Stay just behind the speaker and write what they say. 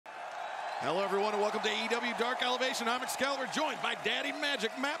Hello, everyone, and welcome to AEW Dark Elevation. I'm Excalibur, joined by Daddy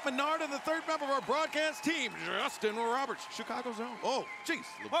Magic, Matt Menard, and the third member of our broadcast team, Justin Roberts, Chicago Zone. Oh, jeez.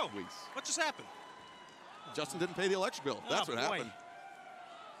 Whoa, what just happened? Justin didn't pay the electric bill. That's what happened.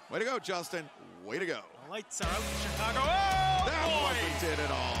 Way to go, Justin. Way to go. The lights are out in Chicago. Oh, that boy. wasn't it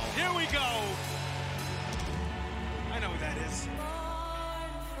at all. Here we go. I know who that is.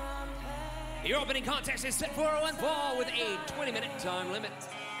 Your opening contest is set for one fall with a 20-minute time limit.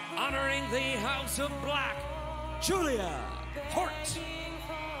 Honoring the House of Black, Julia Hart.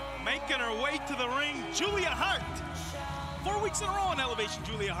 Making her way to the ring, Julia Hart. 4 weeks in a row on Elevation,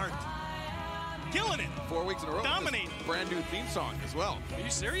 Julia Hart. Killing it. 4 weeks in a row. Dominating. Brand new theme song as well. Are you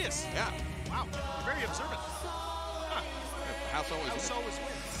serious? Yeah. Wow, you're very observant. Huh. House always wins.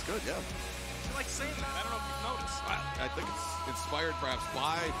 It's good, yeah. She likes saying that. I don't know if you've noticed. I think it's inspired perhaps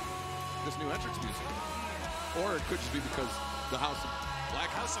by this new entrance music. Or it could just be because the House of Black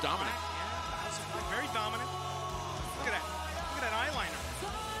is dominant. Yeah, the House of Black, very dominant. Look at that. Look at that eyeliner.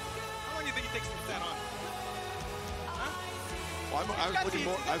 How long do you think it takes to put that on? Huh? Well, I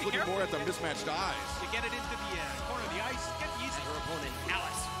was looking more at the mismatched eyes. You get it into the corner of the ice. Get easy. Her opponent,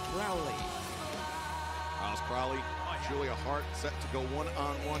 Alice Crowley. Alice Crowley, Julia Hart set to go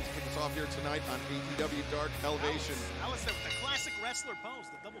one-on-one to kick us off here tonight on AEW Dark Elevation. Alice with the classic wrestler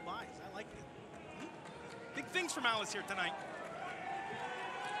pose, the double buys. I like it. Big things from Alice here tonight.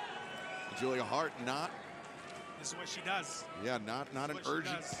 Julia Hart not. This is what she does. Yeah, not an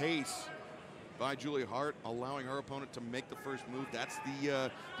urgent pace by Julia Hart, allowing her opponent to make the first move. That's the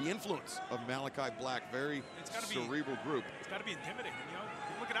influence of Malachi Black. Very cerebral group. It's got to be intimidating, you know.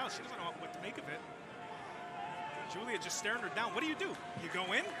 Look at Alice. She doesn't know what to make of it. Julia just staring her down. What do? You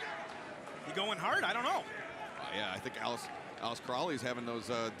go in? You go in hard? I don't know. Yeah, I think Alice Crowley's having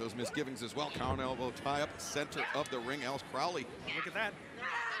those misgivings as well. Count elbow tie up, center of the ring. Alice Crowley. Oh, look at that.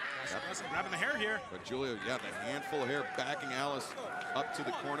 Grabbing the hair here. But Julia, yeah, the handful of hair backing Alice up to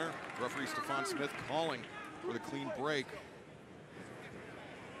the corner. Referee Stephon Smith calling for the clean break.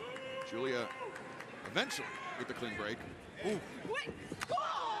 Julia eventually with the clean break. Ooh.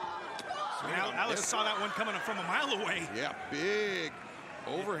 Alice saw that one coming from a mile away. Yeah, big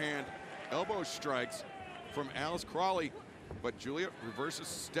overhand elbow strikes from Alice Crowley. But Julia reverses,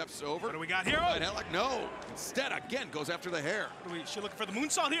 steps over. What do we got here? No. Instead, again, goes after the hair. She looking for the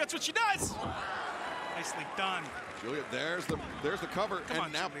moonsault here. That's what she does. Nicely done. Julia, there's the cover,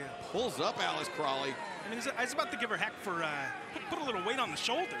 and now pulls up Alice Crowley. And I was about to give her heck for put a little weight on the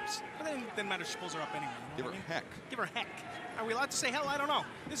shoulders. But then it didn't matter. She pulls her up anyway. Give her heck. Give her heck. Are we allowed to say hell? I don't know.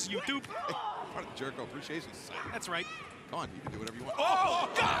 This is YouTube. Hey, part of the Jericho Appreciation Society. That's right. Come on, you can do whatever you want. Oh,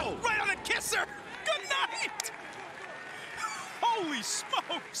 God! Right on the kisser. Good night. Holy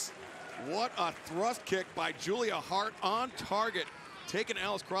smokes! What a thrust kick by Julia Hart on target, taking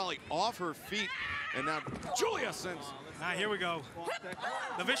Alice Crowley off her feet, and now Julia sends. Here we go.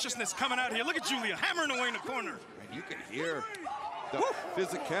 The viciousness coming out here. Look at Julia hammering away in the corner. And you can hear the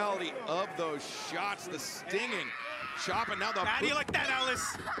physicality of those shots, the stinging, chopping. Now the How do you like that,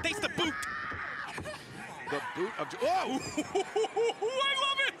 Alice? Taste the boot. The boot of I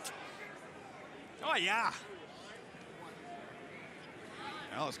love it. Oh yeah.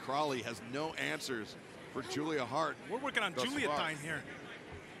 Alice Crowley has no answers for Julia Hart. We're working on Julia time here.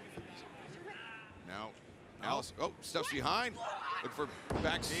 Now, Alice, steps behind. Look for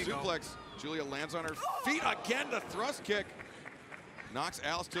back suplex. Julia lands on her feet again. The thrust kick knocks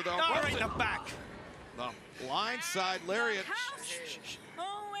Alice to the right in the back. The blindside lariat.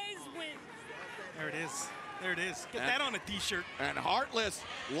 Always win. There it is. There it is. Get that on a t-shirt. And Heartless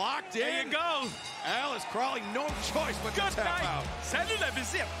locked in. There you go. Alice Crowley, no choice but to tap out. Serena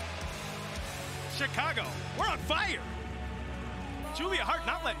Deeb. Chicago, we're on fire. Julia Hart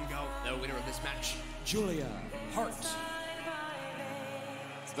not letting go. The winner of this match, Julia Hart.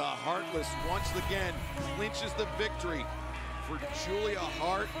 The Heartless once again clinches the victory for Julia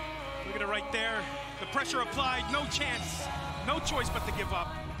Hart. Look at it right there. The pressure applied, no chance. No choice but to give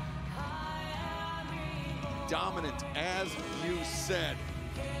up. Dominant, as you said.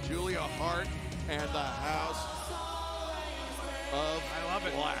 Julia Hart and the House of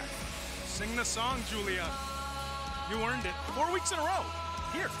Black. Sing the song, Julia. You earned it. 4 weeks in a row.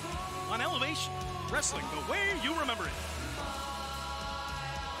 Here on Elevation. Wrestling the way you remember it.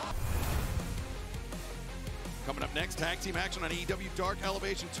 Coming up next, tag team action on AEW Dark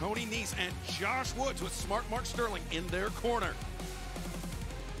Elevation. Tony Nese and Josh Woods with Smart Mark Sterling in their corner.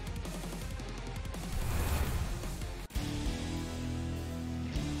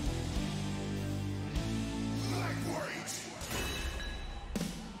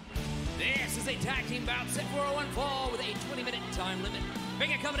 This is a tag team bout set for a one fall with a 20-minute time limit.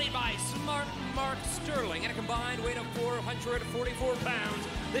 being accompanied by Smart Mark Sterling at a combined weight of 444 pounds,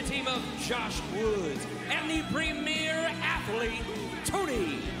 the team of Josh Woods, and the premier athlete,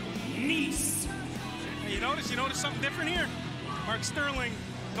 Tony Nese. Hey, you notice something different here? Mark Sterling,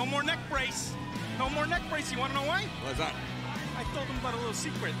 no more neck brace. No more neck brace. You want to know why? What's that? I told him about a little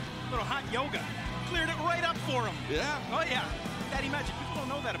secret, a little hot yoga. Cleared it right up for him. Yeah? Oh, yeah. Daddy Magic, people don't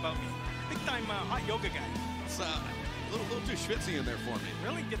know that about me. Big time hot yoga guy. It's a little too schwitzy in there for me.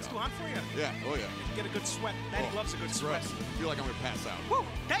 Really? Gets too hot for you? Yeah, oh yeah. Get a good sweat. Daddy loves a good sweat. I feel like I'm going to pass out. Woo!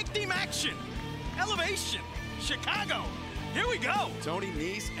 Tag team action! Elevation! Chicago! Here we go! Tony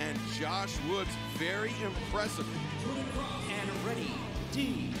Nese and Josh Woods, very impressive. And Renny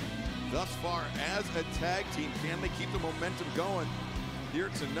Deeb. Thus far as a tag team, can they keep the momentum going here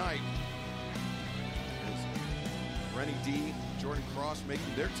tonight? As Renny D, Jordan Kross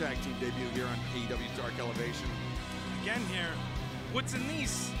making their tag team debut here on AEW Dark Elevation. Again here, Woods and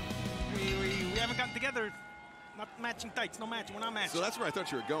Nese. We haven't gotten together. Not matching tights, no match. We're not matching. So that's where I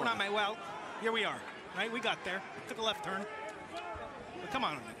thought you were going. We're not well, here we are. Right, we got there. Took a left turn. But come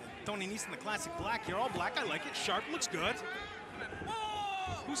on, Tony Nese in the classic black. You're all black. I like it. Sharp, looks good.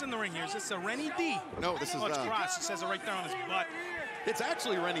 Who's in the ring here? Is this a Renny D? No, this is it's Kross. It says it right there on his butt. It's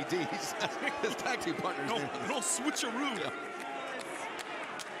actually Renny D. His tag team partner's name. No switcheroo. Yeah.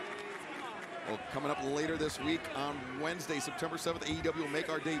 Well, coming up later this week on Wednesday, September 7th, AEW will make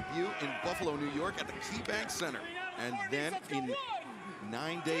our debut in Buffalo, New York at the KeyBank Center. And then in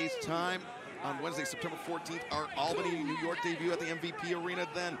 9 days' time, on Wednesday, September 14th, our Albany, New York debut at the MVP Arena.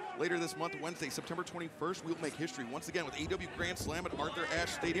 Then later this month, Wednesday, September 21st, we'll make history once again with AEW Grand Slam at Arthur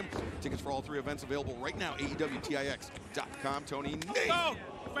Ashe Stadium. Tickets for all three events available right now, AEWTIX.com. Tony Nese. Oh,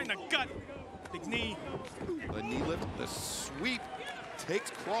 right in the gut. Big knee. The knee lift, the sweep,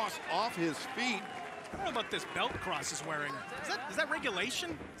 takes Kross off his feet. I don't know about this belt Kross is wearing. Is that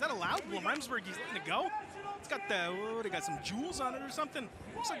regulation? Is that allowed? Will Remsburg, he's letting it go? It's got they got some jewels on it or something.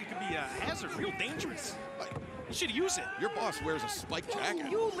 Looks like it could be a hazard, real dangerous. You should use it. Your boss wears a spiked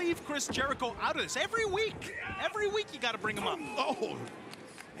jacket. You leave Chris Jericho out of this every week. Every week you got to bring him up. Oh.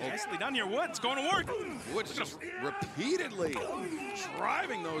 Nicely done here, Woods. Going to work. Woods just repeatedly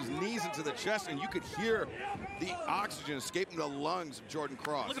driving those knees into the chest, and you could hear the oxygen escaping the lungs of Jordan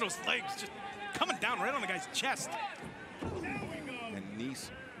Kross. Look at those legs just coming down right on the guy's chest. And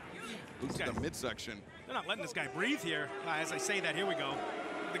Nese moves to the midsection. They're not letting this guy breathe here. As I say that, here we go.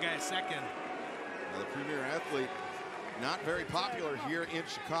 Give the guy a second. Now the premier athlete, not very popular here in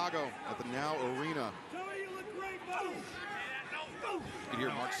Chicago at the Now Arena. You can hear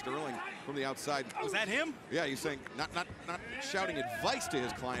Mark Sterling from the outside. Was that him? Yeah, he's saying, not shouting advice to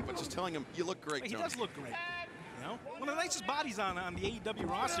his client, but just telling him, you look great, He Tony. does look great. You know? One of the nicest bodies on the AEW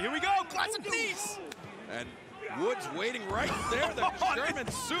roster. Here we go, classic Nese. And Woods waiting right there, the German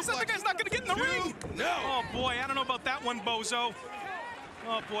suplex. The guy's not gonna get in the ring. No. Oh boy, I don't know about that one, Bozo.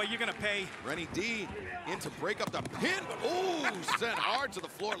 Oh boy, you're gonna pay. Renny D in to break up the pin, but sent hard to the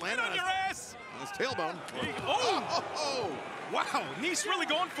floor, landing on your ass. On his tailbone. Oh. Wow, Nese really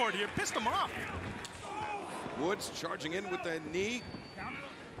going for it here. Pissed him off. Woods charging in with the knee.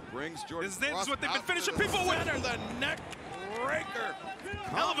 Brings Jordan This is Kross what they've been out finishing to the people with. center, the neck breaker.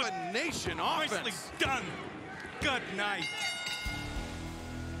 Combination offense. Nicely done. Good night.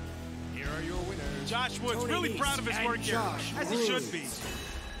 Here are your winners. Josh Woods, Tony really Nese proud of his and work here, Josh as he should be.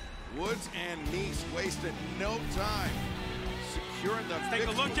 Woods and Nese wasted no time securing the Take a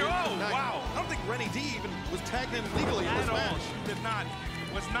victory look here. Oh, tonight. wow. I don't think Renny D even was tagged in legally in this At all. match. Did not.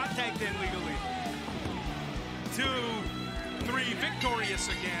 Was not tagged in legally. 2, 3, victorious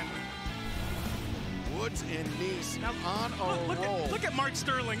again. Woods and Nese now on a roll. Look at Mark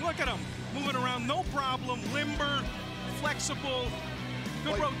Sterling. Look at him. Moving around, no problem. Limber, flexible.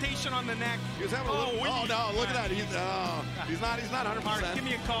 Good rotation on the neck. He was having a little. Oh no! Look at that. He's not 100%. Mark, give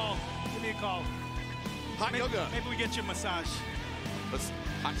me a call. Give me a call. Hot yoga. Maybe we get you a massage.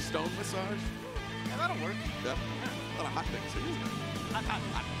 Hot stone massage. Yeah, that'll work. Yeah. A lot of hot things.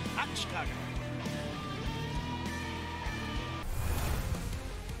 Hot in Chicago.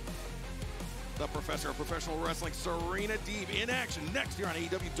 The professor of professional wrestling, Serena Deeb, in action next year on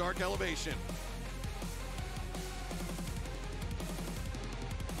AEW Dark Elevation.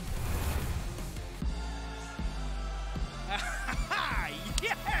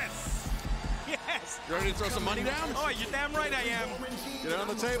 Yes! Yes! You ready to throw some money down? Oh, you're damn right I am. Get it on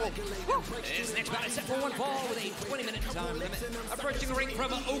the table. This next bout is set for one fall with a 20-minute time limit. Approaching the ring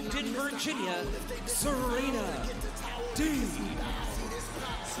from Oakton, Virginia, Serena Deeb.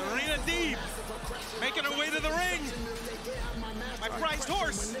 Serena Deeb making her way to the ring. My prized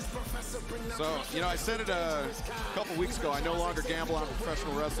horse. So, you know, I said it a couple weeks ago. I no longer gamble on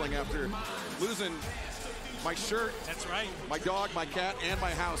professional wrestling after losing my shirt, That's right. my dog, my cat, and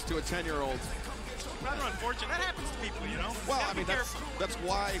my house to a 10-year-old. Rather unfortunate. That happens to people, you know. Well, I mean, that's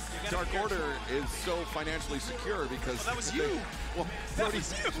why Dark Order is so financially secure, because that was you. Well,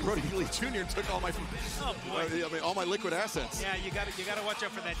 Brody Lee Jr. took all my Oh boy. I mean, all my liquid assets. Yeah, you gotta watch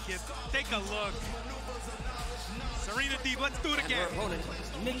out for that kid. Take a look. Serena Deeb, let's do it And again. her opponent,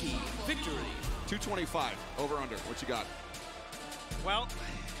 Nikki Victory. 225 over under. What you got? Well,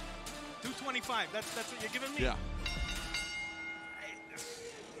 225. That's what you're giving me. Yeah.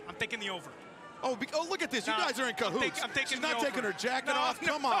 I'm taking the over. Oh, look at this. You guys are in cahoots. I'm taking She's the not over. taking her jacket No, off.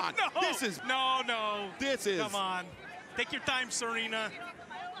 no, Come on. No. This is. This is. Come on. Take your time, Serena.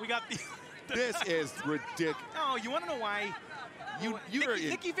 We got the. This is ridiculous. Oh, you want to know why? You're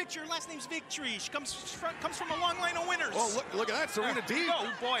Nikki Victory. Her last name's Victory. She comes from a long line of winners. Oh, look at that. Serena Deeb.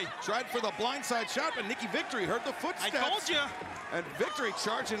 Oh boy. Tried for the blindside shot, but Nikki Victory heard the footsteps. I told you. And Victory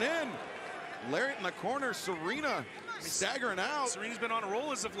charging in. Lariat in the corner. Serena staggering out. Serena's been on a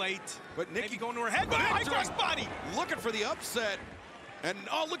roll as of late. But Nikki maybe going to her head. High cross body. Looking for the upset. And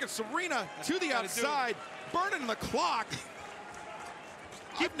oh, look at Serena to the gotta outside. Burning the clock.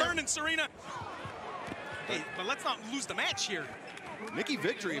 Keep burning, Serena. Hey, but let's not lose the match here. Nikki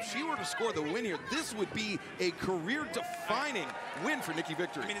Victory, if she were to score the win here, this would be a career-defining win for Nikki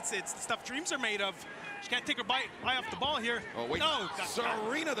Victory. I mean, it's the stuff dreams are made of. She can't take her eye off the ball here. Oh, wait. No,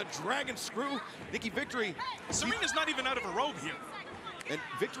 Serena, the dragon screw. Nikki Victory. Serena's not even out of her robe here. And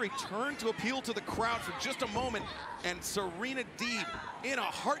Victory turned to appeal to the crowd for just a moment, and Serena Deeb, in a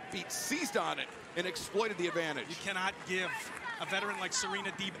heartbeat, seized on it and exploited the advantage. You cannot give a veteran like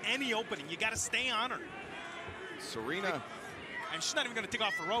Serena Deeb any opening. You got to stay on her. Serena. And she's not even going to take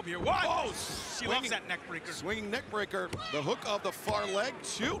off her robe here. What? Oh, she loves that neck breaker. Swinging neck breaker. The hook of the far leg.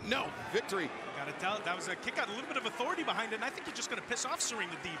 Shoot. No. Victory. Got to tell, that was a kick out, a little bit of authority behind it, and I think you're just going to piss off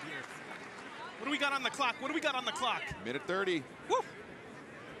Serena Deeb here. What do we got on the clock? What do we got on the clock? Minute 30. Woo!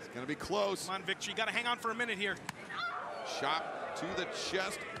 It's going to be close. Come on, Victory. You got to hang on for a minute here. Shot to the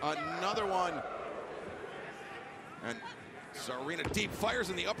chest. Another one. And Serena Deeb fires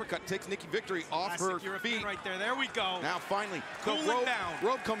in the uppercut, takes Nikki Victory off her feet. Right there. There we go. Now finally, the down.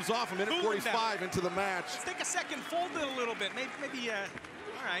 rope comes off a minute 45 into the match. Let's take a second, fold it a little bit. Maybe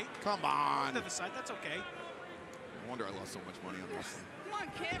all right. Come on. To the side, that's okay. No wonder I lost so much money on this. Come on,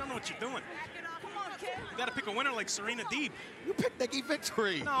 kid. I don't know what you're doing. Come on, kid. You got to pick a winner like Serena Deeb. You picked Nikki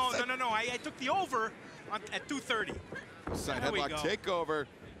Victory. No. I took the over at 230. Side headlock takeover.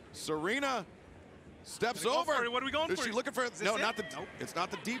 Serena steps over. What are we going for? Is she looking for? No, it? not the. Nope. It's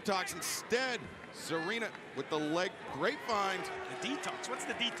not the detox. Instead, Serena with the leg. Great find. The detox. What's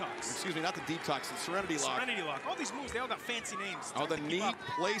the detox? Excuse me, not the detox. The Serenity Lock. Serenity Lock. All these moves, they all got fancy names. Oh, the knee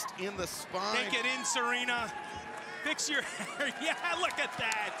placed in the spine. Take it in, Serena. Fix your hair. Yeah, look at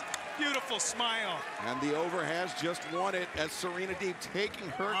that. Beautiful smile. And the over has just won it as Serena Deeb taking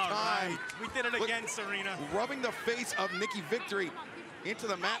her All time. right. We did it again, Serena. Rubbing the face of Nikki Victory into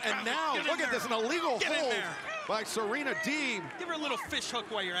the mat. And now, Get in look at there. this, an illegal Get in hold there. by Serena Deeb. Give her a little fish hook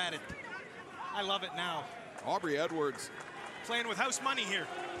while you're at it. I love it now. Aubrey Edwards. Playing with house money here.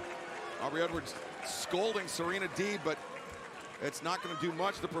 Aubrey Edwards scolding Serena Deeb, but it's not going to do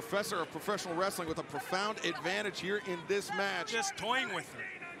much. The professor of professional wrestling with a profound advantage here in this match. Just toying with her.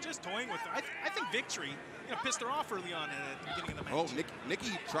 Just toying with her. I think Victory pissed her off early on at the beginning of the match. Oh,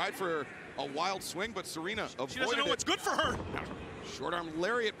 Nikki tried for a wild swing, but Serena avoided it. She doesn't know what's good for her. Short arm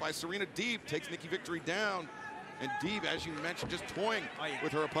lariat by Serena Deeb takes Nikki Victory down. And Deeb, as you mentioned, just toying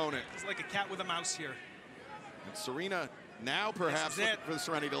with her opponent. It's like a cat with a mouse here. And Serena now perhaps looking for the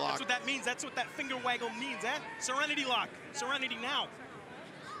Serenity Lock. That's what that means. That's what that finger waggle means, eh? Serenity Lock. Serenity now.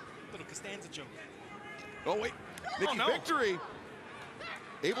 Little Costanza joke. Oh, wait. Nikki Victory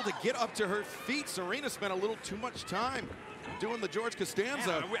able to get up to her feet. Serena spent a little too much time doing the George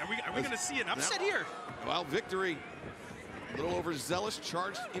Costanza. Man, are we going to see an upset here? Well, Victory, a little overzealous,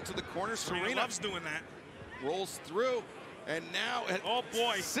 charged into the corner. Serena loves doing that. Rolls through, and now oh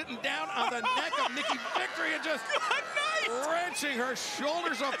boy, sitting down on the neck of Nikki Victory and just wrenching her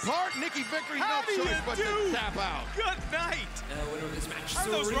shoulders apart. Nikki Victory, no choice but to tap out. Good night. Winner of this match, How are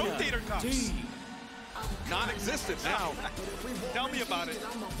those rotator cuffs? non-existent now. Tell me about it.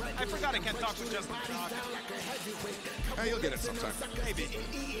 I forgot I can't talk to Justin Frog. You'll get it sometime. Maybe.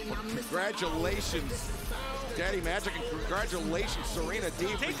 Well, congratulations, Daddy Magic, and congratulations, Serena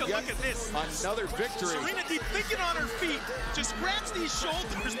Deeb. Take a look at this. Another victory. Serena Deeb thinking on her feet, just grabs these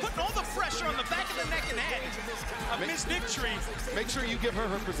shoulders, putting all the pressure on the back of the neck and head of Miss Victory. Make sure you give her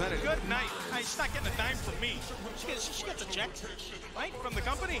her percentage. Good night. She's not getting a dime from me. She gets a check, right, from the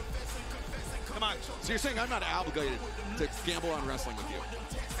company. Come on. So you're saying I'm not obligated to gamble on wrestling with you?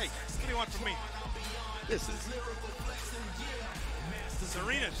 Hey, what do you want from me? This is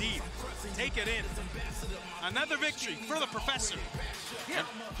Serena Deeb. Take it in. Another victory for the professor. Here,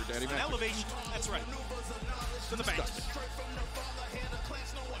 for Daddy an Magic. elevation. That's right. To the bank.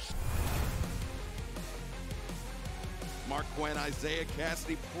 Marq Quen, Isiah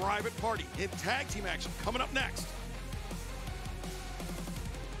Cassidy, Private Party in tag team action coming up next.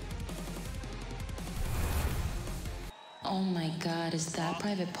 Oh my God, is that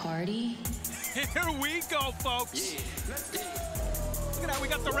Private Party? Here we go, folks. Look at how we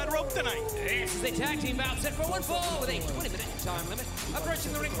got the red rope tonight. This is a tag team bout set for one fall with a 20-minute time limit.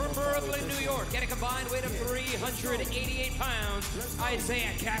 Approaching the ring from Brooklyn, New York, at a combined weight of 388 pounds,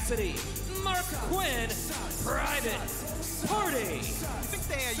 Isiah Cassidy Marq Quen, Private Party.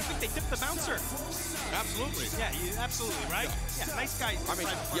 You think they tipped the bouncer? Absolutely. Yeah, absolutely, right? Yeah, nice guy. I mean,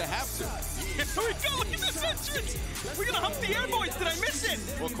 you have to. Here we go, look at this entrance. We're gonna hump the air boys. Did I miss it?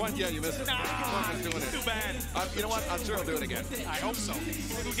 Well, Quen, yeah, you missed it. Quen was doing it. Too bad. You know what? I'm sure he'll do it again. I hope so.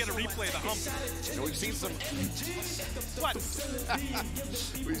 Maybe we'll get a replay of the hump. You know, we've seen some What?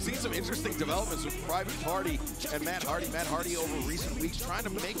 we've seen some interesting developments with Private Party and Matt Hardy. Matt Hardy over recent weeks trying to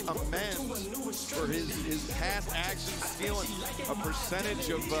make amends for his past actions, stealing a percentage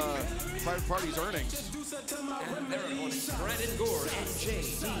of Private Party's earnings. And their opponents, Brandon Gore and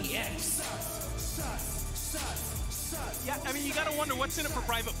JDX. Yeah, I mean, you gotta wonder what's in it for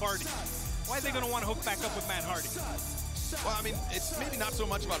Private Party. Why are they gonna want to hook back up with Matt Hardy? Well, I mean, it's maybe not so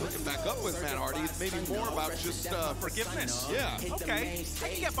much about hooking back up with Matt Hardy. It's maybe more about just Forgiveness. Yeah. Okay, I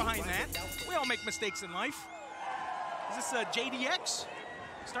can get behind that. We all make mistakes in life. Is this JDX?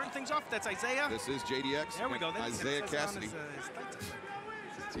 Starting things off, that's Isiah. This is JDX. There we go. That's Isiah Cassidy. his tights.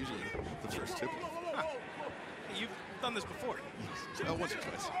 It's usually the first tip. Huh. Hey, you've done this before. Once or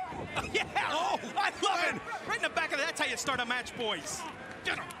twice. Yeah! Oh, I love it! Right in the back of the, that's how you start a match, boys.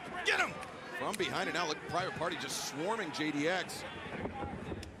 Get him! Get him! From behind it now, look, Private Party just swarming JDX.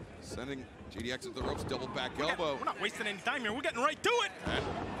 Sending JDX at the ropes, double back elbow. We're not wasting any time here. We're getting right to it. And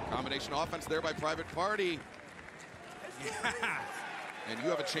combination offense there by Private Party. And you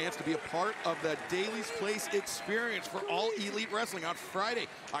have a chance to be a part of the Daily's Place experience for All Elite Wrestling on Friday,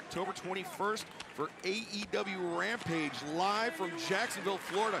 October 21st for AEW Rampage, live from Jacksonville,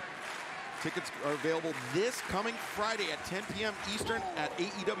 Florida. Tickets are available this coming Friday at 10 p.m. Eastern at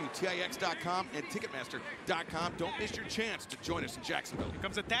AEWTIX.com and Ticketmaster.com. Don't miss your chance to join us in Jacksonville. Here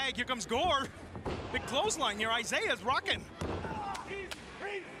comes a tag. Here comes Gore. Big clothesline here. Isiah's rocking.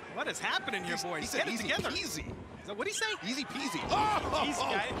 What is happening here, boys? He said Get it easy together. peasy. Is that what he say? Easy peasy. Easy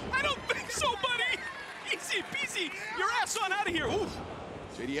guy. I don't think so, buddy. Easy peasy. Your ass on out of here. Ooh.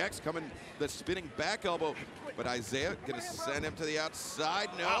 JDX coming the spinning back elbow, but Isiah gonna send him to the outside.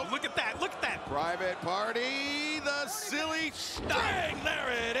 No. Oh, look at that. Look at that. Private Party, the silly sting.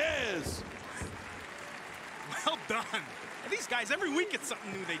 There it is. Well done. And these guys, every week it's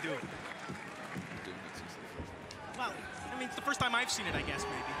something new they do. Well, I mean, it's the first time I've seen it, I guess,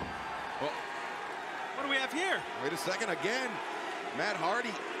 maybe. Well, what do we have here? wait a second again. Matt Hardy,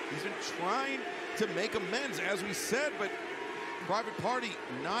 he's been trying to make amends, as we said, but Private Party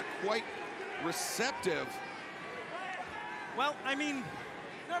not quite receptive. Well, I mean,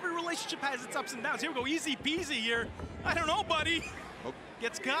 every relationship has its ups and downs. Here we go, easy peasy here. I don't know, buddy. Oh.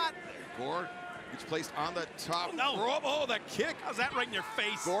 Gets caught. Gore gets placed on the top No. rope. Oh, that kick. How's that right in your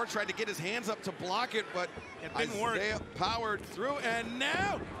face? Gore tried to get his hands up to block it, but It didn't work. Isiah powered through, and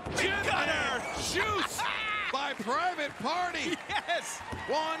now Big cutter. shoots by Private Party. Yes.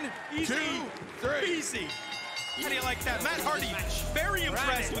 1, Easy 2, 3. Easy. How do you like that? Matt Hardy, very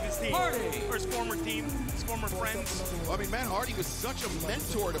impressed with his team. Or his former team, his former friends. Well, I mean, Matt Hardy was such a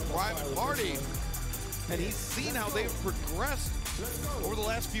mentor to Private Party, and he's seen how they've progressed over the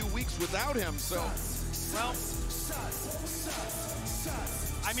last few weeks without him, so. Well,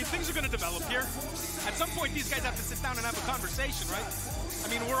 I mean, things are going to develop here. At some point, these guys have to sit down and have a conversation, right? I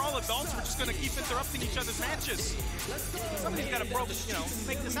mean, we're all adults. We're just going to keep interrupting each other's matches. Somebody's got to,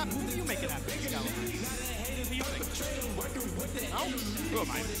 make this happen. You make it happen, Scout. Who do you think? No? Who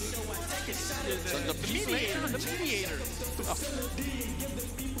am I? The mediator. The mediator.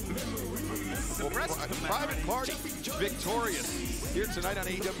 Well, Private Party victorious here tonight on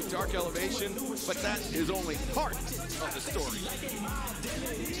AEW Dark Elevation, but that is only part of the story.